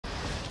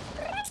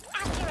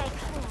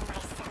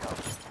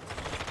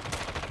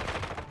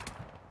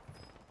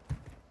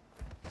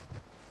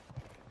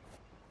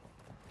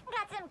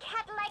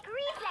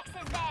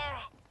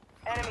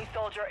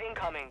soldier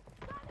incoming.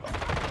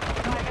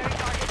 Primary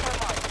targets are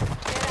marked.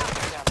 Get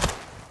after them.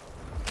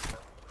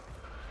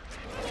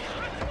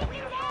 We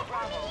control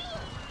Bravo.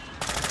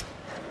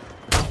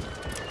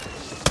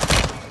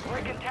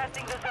 We're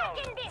contesting the zone.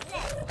 In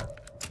business.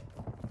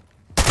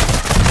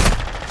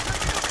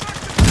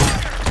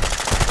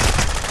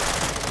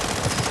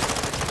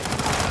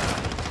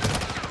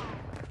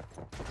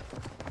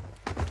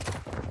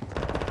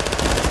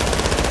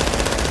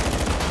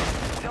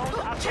 Zone's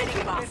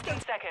updating in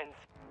 15 seconds.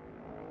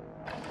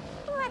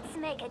 Let's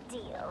make a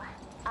deal.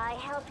 I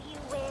help you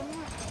win,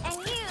 and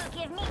you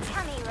give me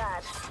tummy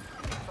rubs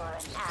for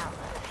an hour.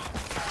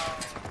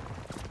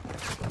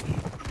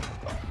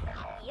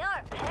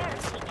 You're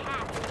perfectly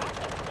cat.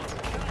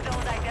 Two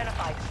zones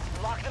identified.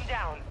 Lock them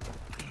down.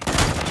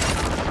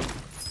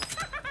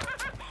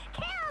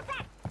 Kill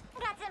that!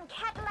 Got some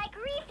cat-like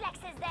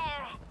reflexes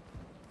there.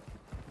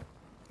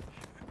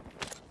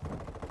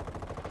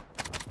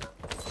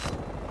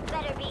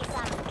 Better be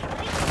some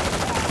treat.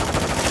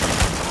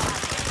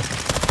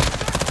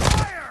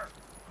 Fire!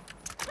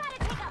 Gotta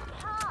take a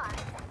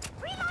pause.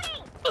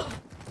 Reloading!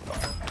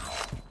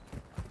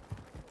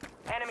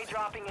 Enemy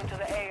dropping into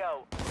the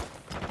AO.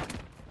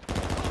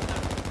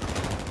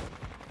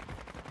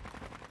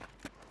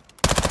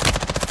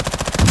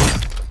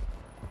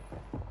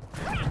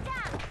 Cracked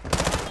up!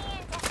 Let me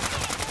in to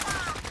finish them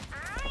off.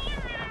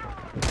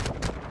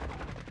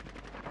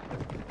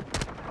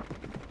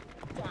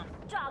 Damn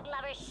dog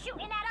lovers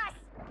shooting at us!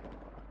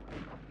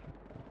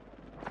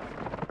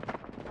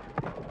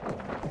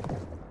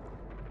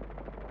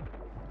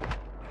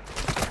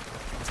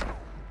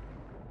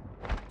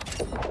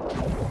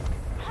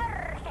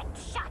 Perfect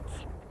shot!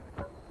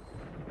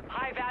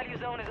 High value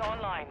zone is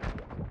online.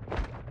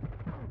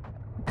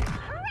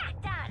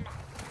 Cracked on!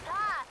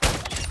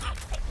 Perfectly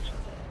executed!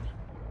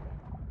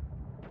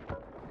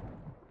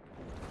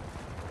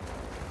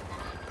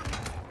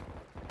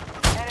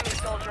 Enemy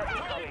soldier In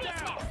incoming.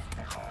 business!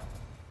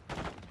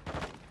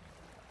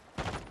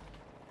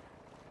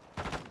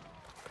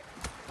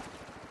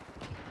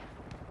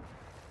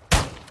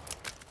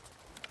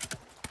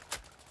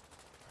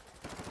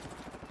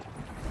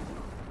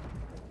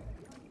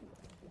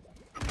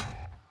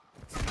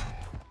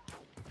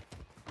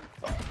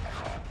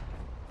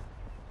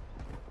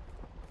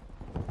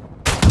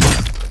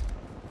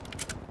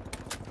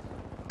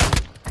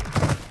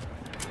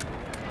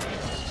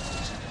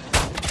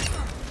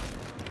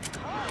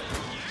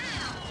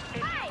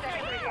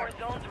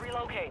 Zones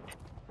relocate.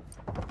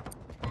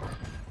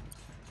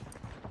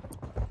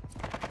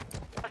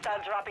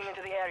 Hostiles dropping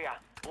into the area.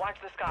 Watch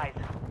the skies.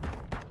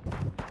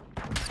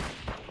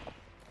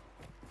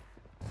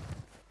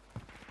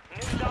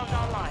 New zones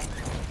online.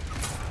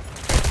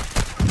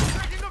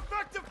 Taking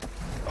effective!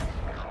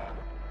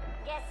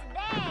 Guess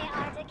they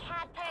aren't a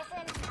cat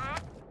person,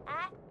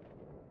 huh?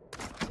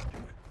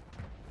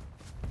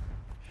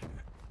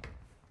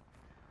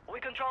 We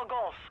control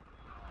Gulf.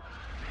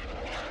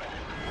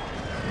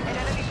 An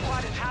enemy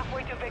squad is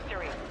halfway to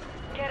victory.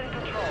 Get in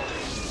control.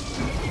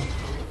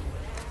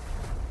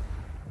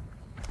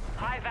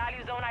 High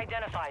value zone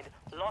identified.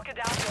 Lock it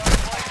down to our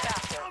point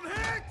faster. I'm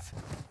hit!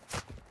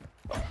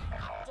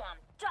 Damn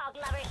dog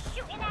lovers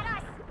shooting at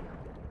us!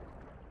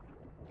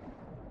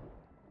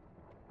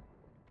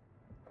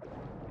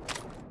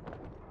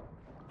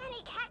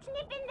 Any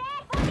catnip in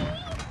there for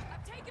me?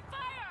 I'm taking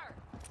fire!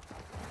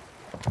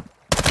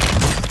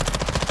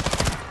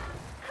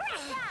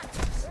 Crash up!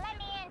 Let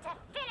me in to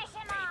finish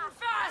him off!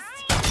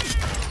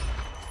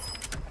 fast!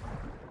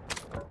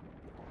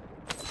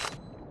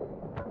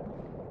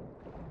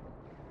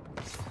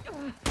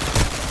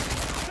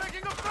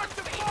 Taking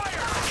effective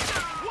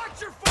fire!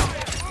 Watch your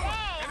fire!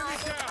 They Enemy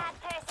aren't a down! cat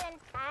person,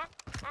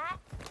 huh?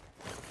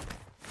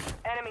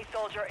 Enemy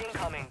soldier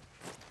incoming.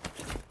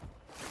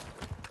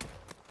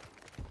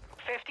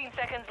 15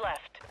 seconds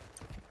left.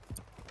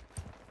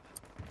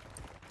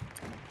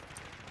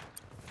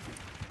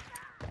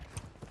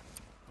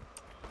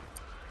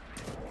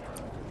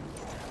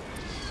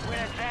 We're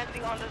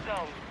advancing on the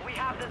zone. We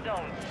have the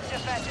zone.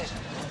 Defend it.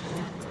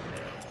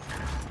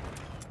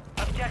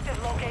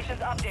 Objective locations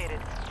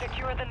updated.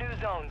 Secure the new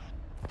zones.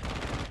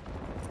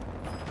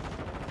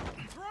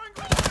 Throwing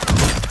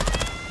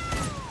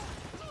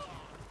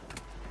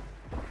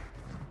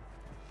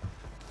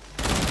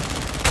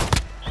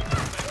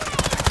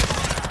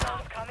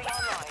Zones coming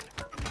online.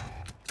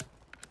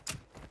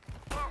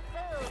 Have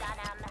food on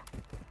 'em.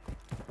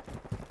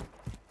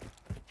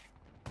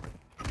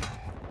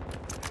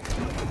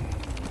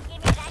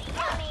 Give me that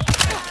yummy,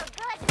 oh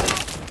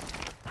goodness!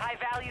 High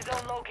value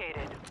zone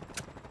located.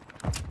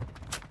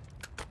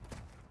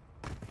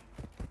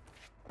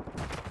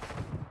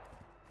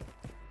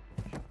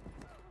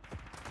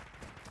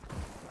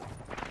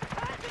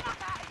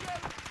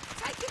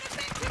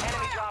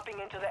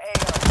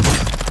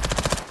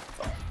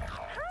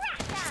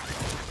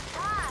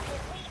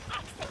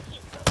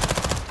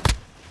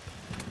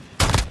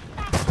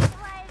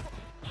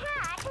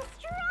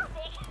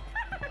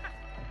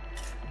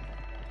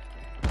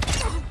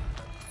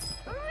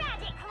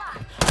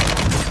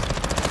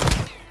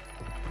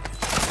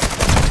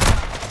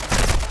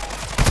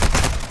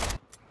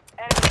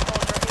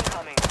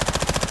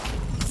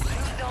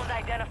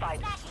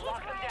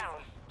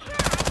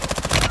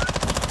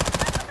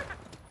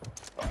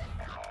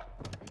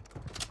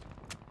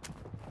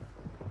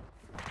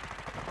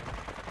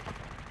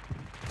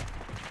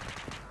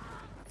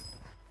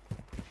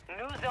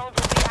 New zones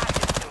will be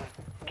active soon.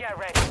 Get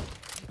ready.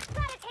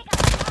 Gotta take a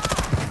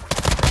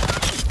pause.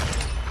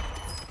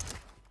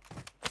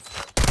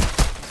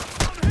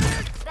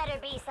 Better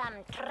be some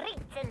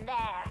treats in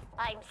there.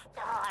 I'm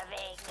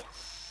starving.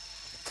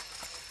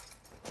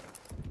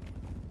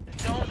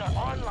 Zones are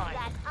online.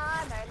 That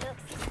armor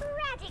looks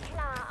pretty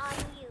claw on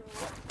you.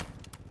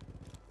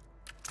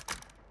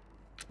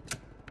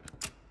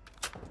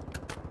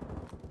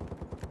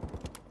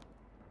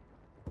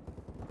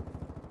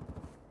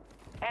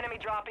 Enemy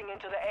dropping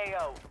into the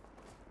AO.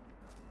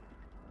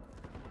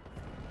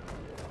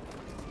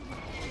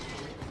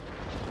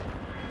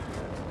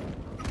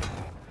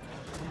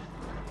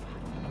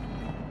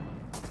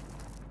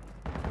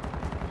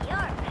 You're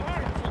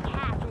parenting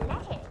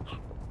athletic.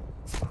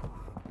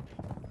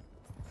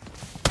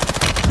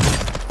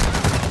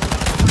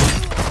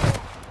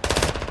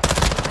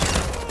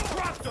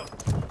 Dropped him!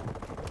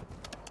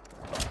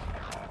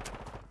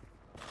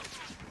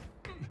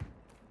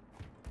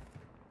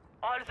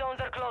 All zones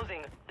are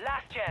closing.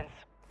 Last chance.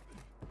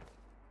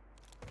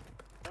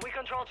 We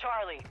control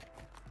Charlie.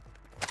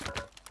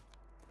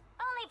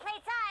 Only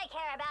plates I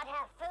care about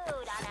have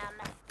food on them.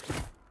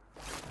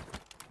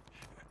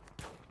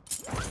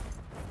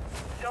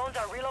 Zones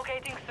are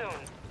relocating soon.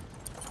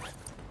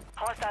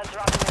 Hostiles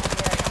dropping into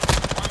the area.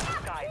 Watch the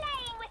sky.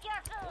 Playing with your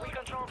We food.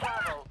 control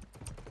Bravo.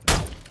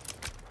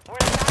 We're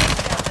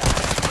attacking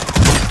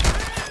Delta.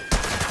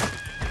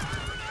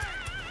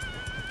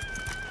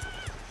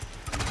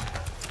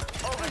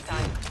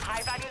 Overtime.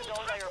 High-value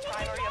zones are your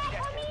primary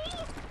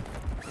objective.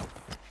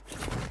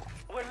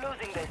 We're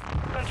losing this.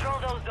 Control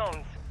those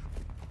zones.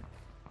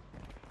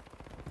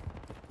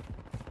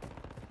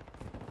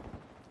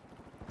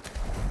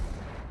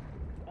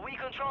 We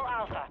control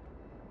Alpha.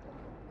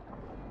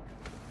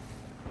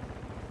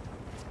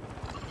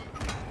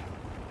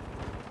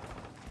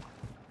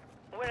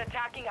 We're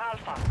attacking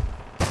Alpha.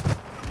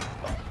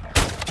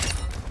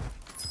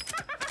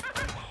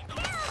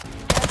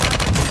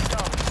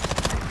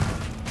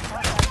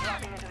 Hostiles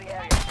dropping into the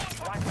area.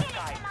 Watch the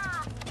sky.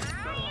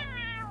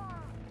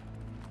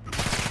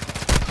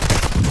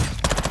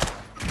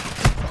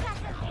 Got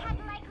some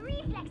cat-like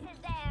reflexes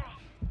there.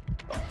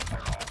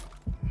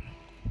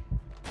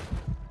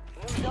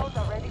 New zones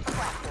are ready for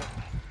practice.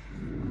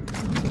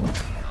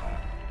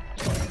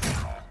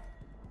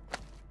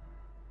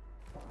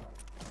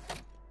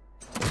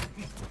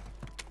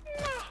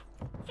 Meh.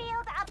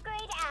 Field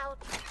upgrade out.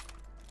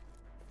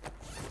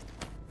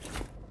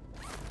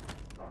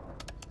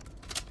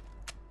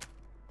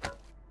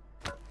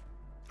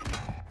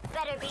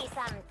 Better be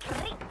some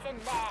treats in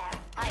there.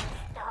 I'm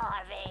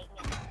starving.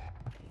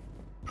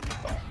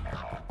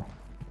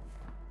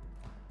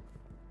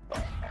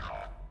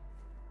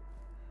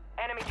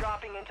 Enemy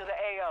dropping into the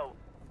AO.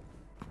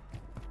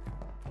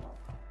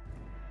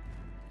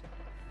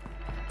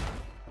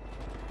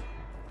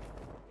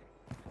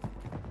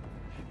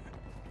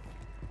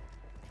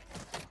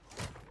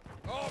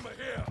 Armor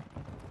here!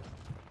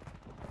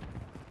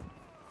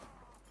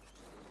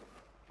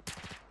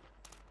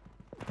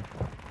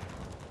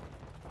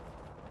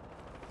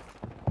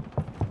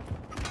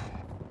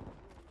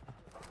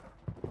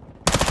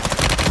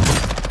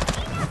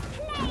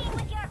 Playing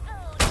with your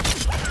food.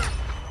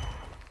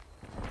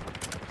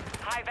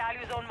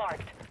 High-value zone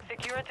marked.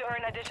 Secure it to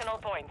earn additional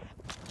points.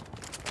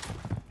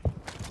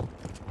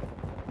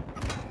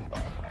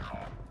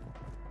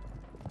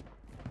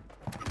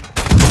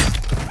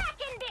 Back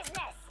in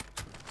business.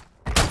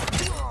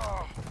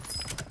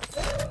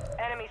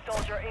 Enemy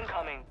soldier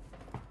incoming.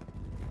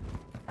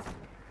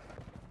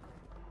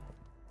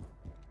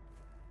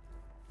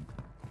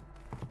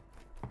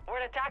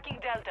 We're attacking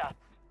Delta.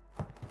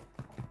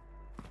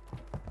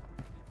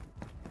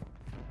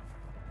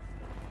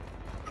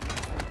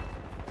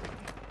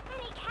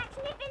 Any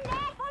catnip in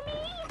there for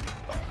me?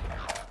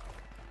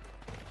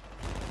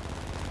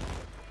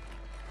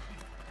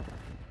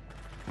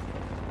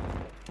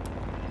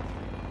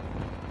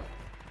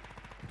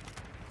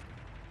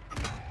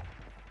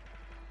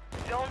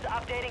 Zones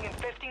updating in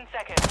 15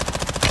 seconds.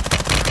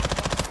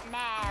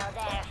 Now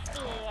they're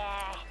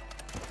here.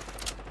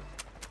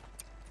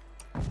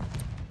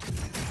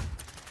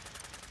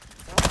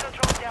 We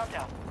control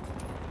Delta.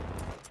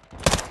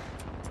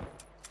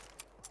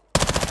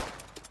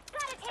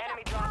 Gotta take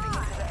Enemy a dropping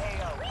into the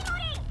pause. AO.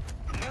 Reloading.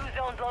 New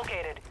zones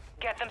located.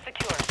 Get them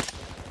secured.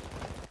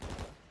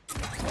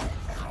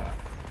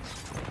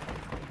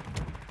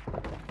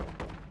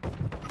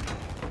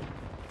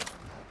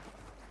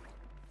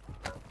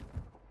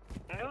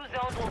 New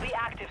zones will be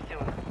active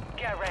soon.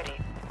 Get ready.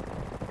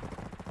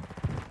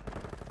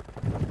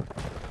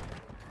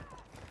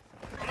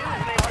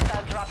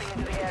 Hostiles dropping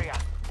into the area.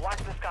 Watch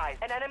the skies.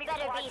 An enemy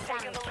Better squad be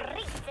taking some the lead.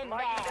 treats in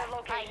Marking there. their I'm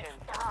location.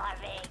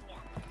 starving.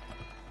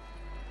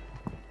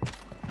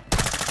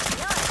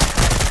 You're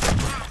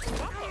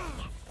athletic.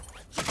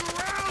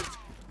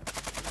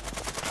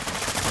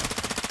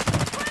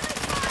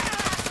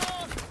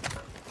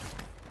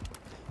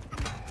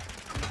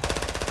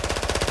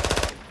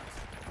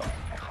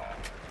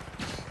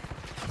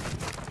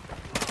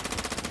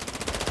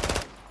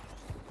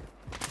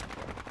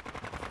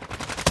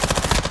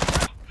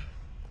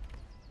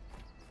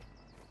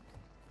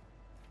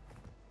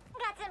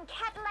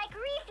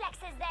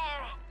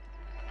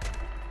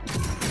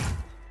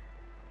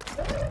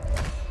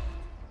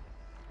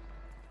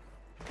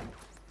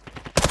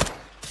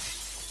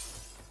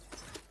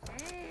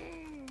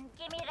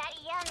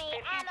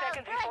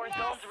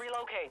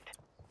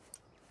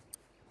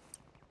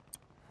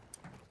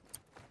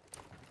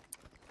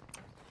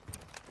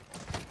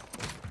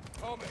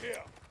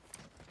 here.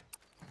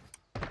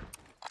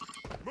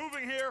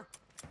 Moving here.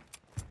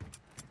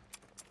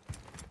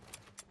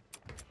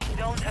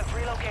 Zones have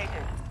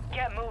relocated.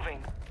 Get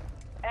moving.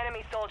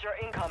 Enemy soldier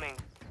incoming.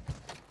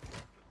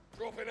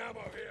 Dropping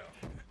ammo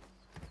here.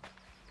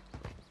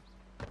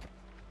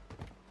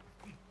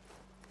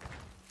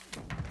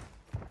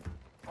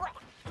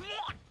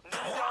 New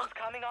zones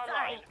coming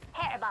online. Sorry,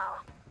 hairball.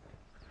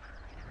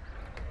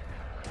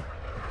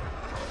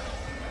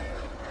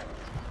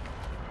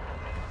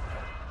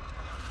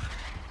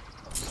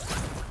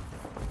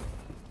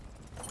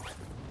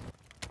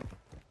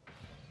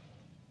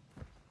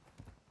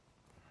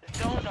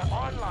 Zones are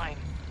online.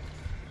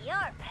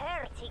 You're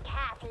pretty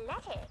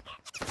athletic.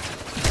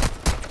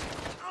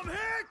 I'm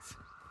hit!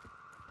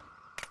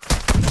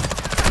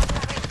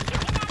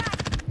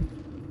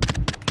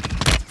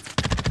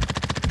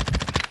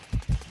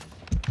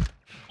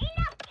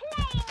 Enough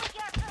playing with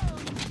your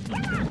food.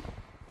 Come on.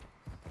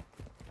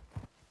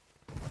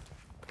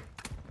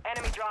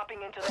 Enemy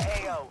dropping into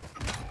the AO.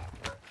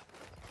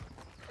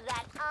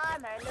 That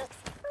armor looks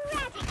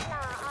radical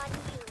on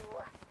you.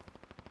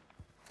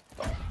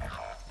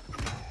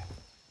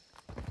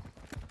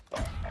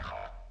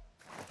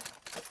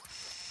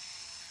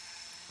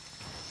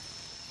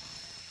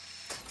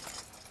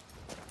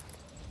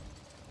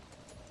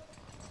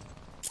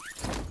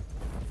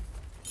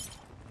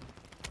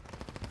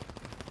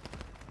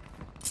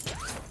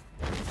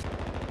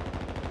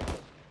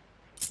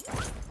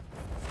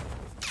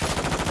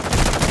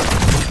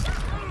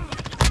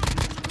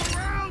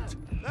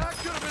 That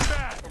could have been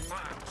bad!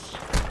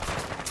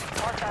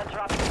 Hostiles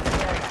dropping into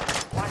the area.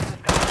 Watch the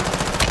sky.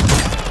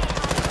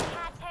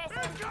 Cat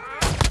person.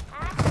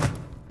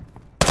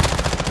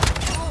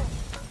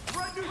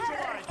 Red neutralized!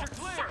 You're Perfect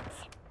clear! shot.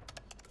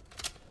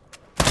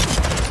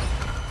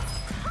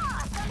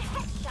 Awesome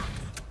headshot.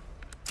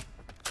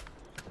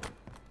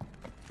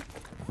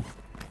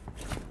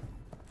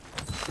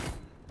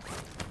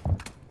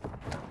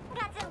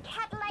 Got some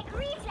cat-like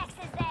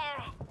reflexes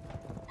there.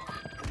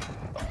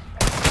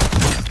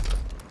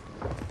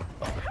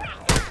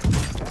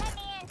 Let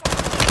me into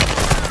Enough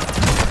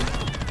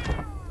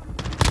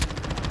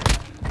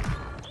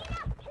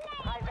play.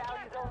 High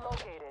value zone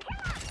located.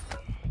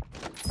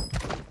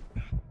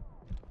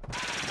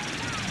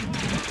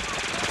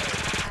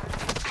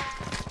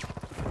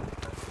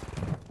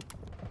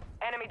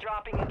 Enemy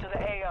dropping into the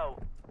AO.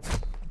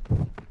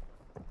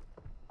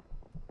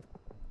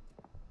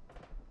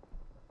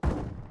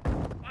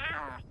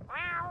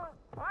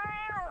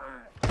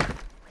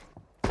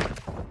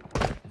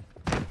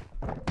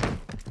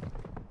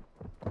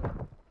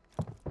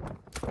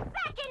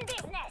 Back in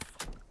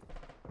business.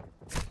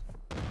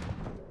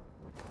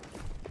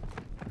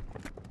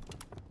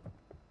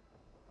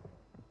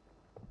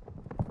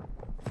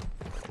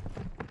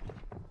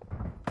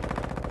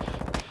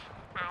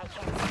 I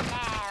can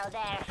smell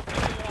their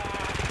fear.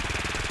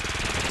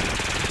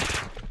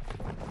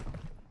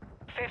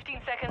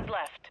 15 seconds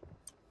left.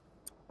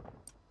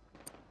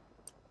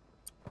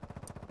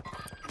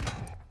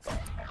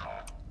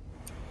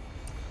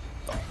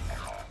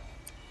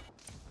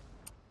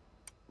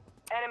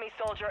 Enemy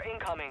soldier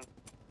incoming.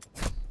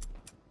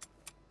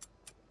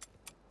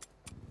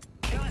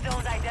 New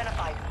zones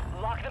identified.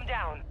 Lock them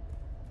down.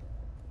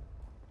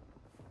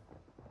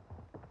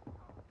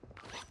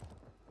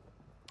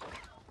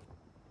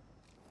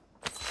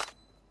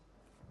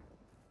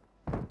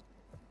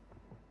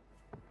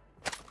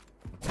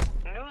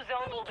 New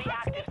zones will be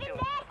active soon.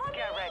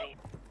 Get ready.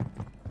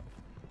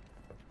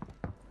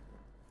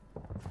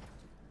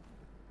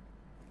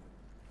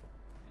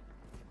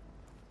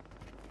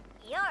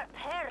 You're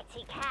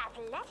pretty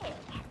athletic.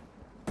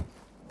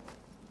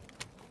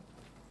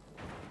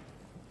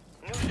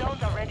 New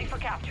zones are ready for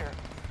capture.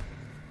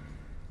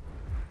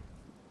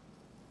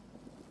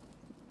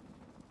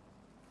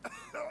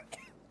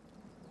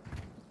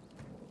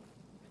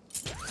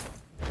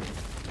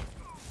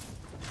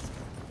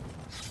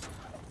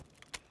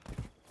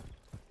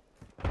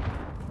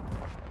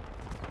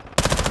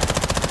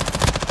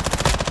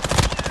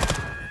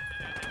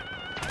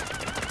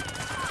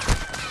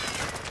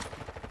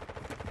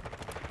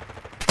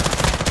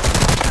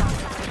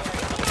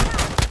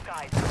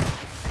 Guys,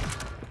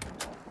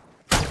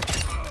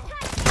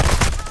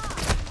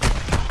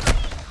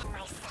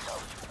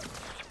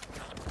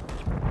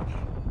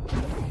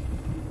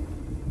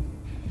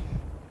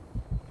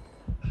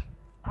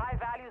 high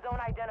value zone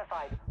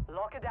identified.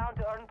 Lock it down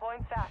to earn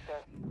points faster.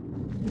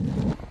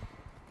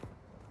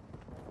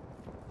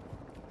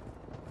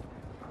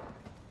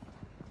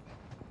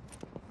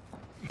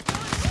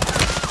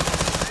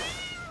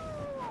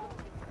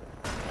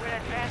 We're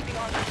advancing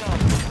on the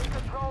zone. We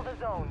control the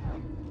zone.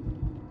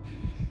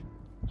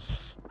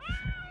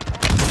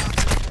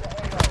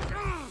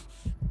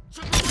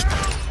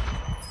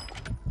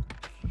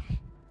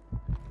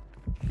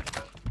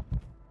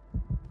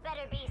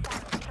 Better be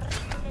some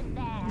treats in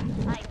there. I'm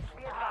Be advised,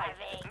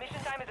 starving.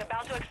 mission time is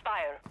about to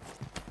expire.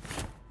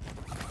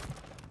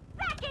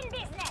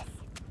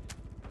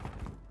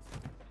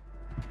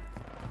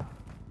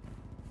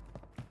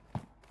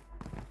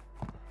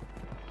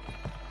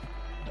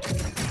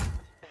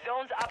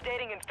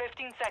 Updating in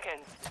 15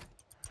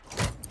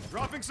 seconds.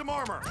 Dropping some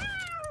armor.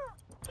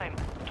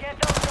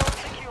 Get those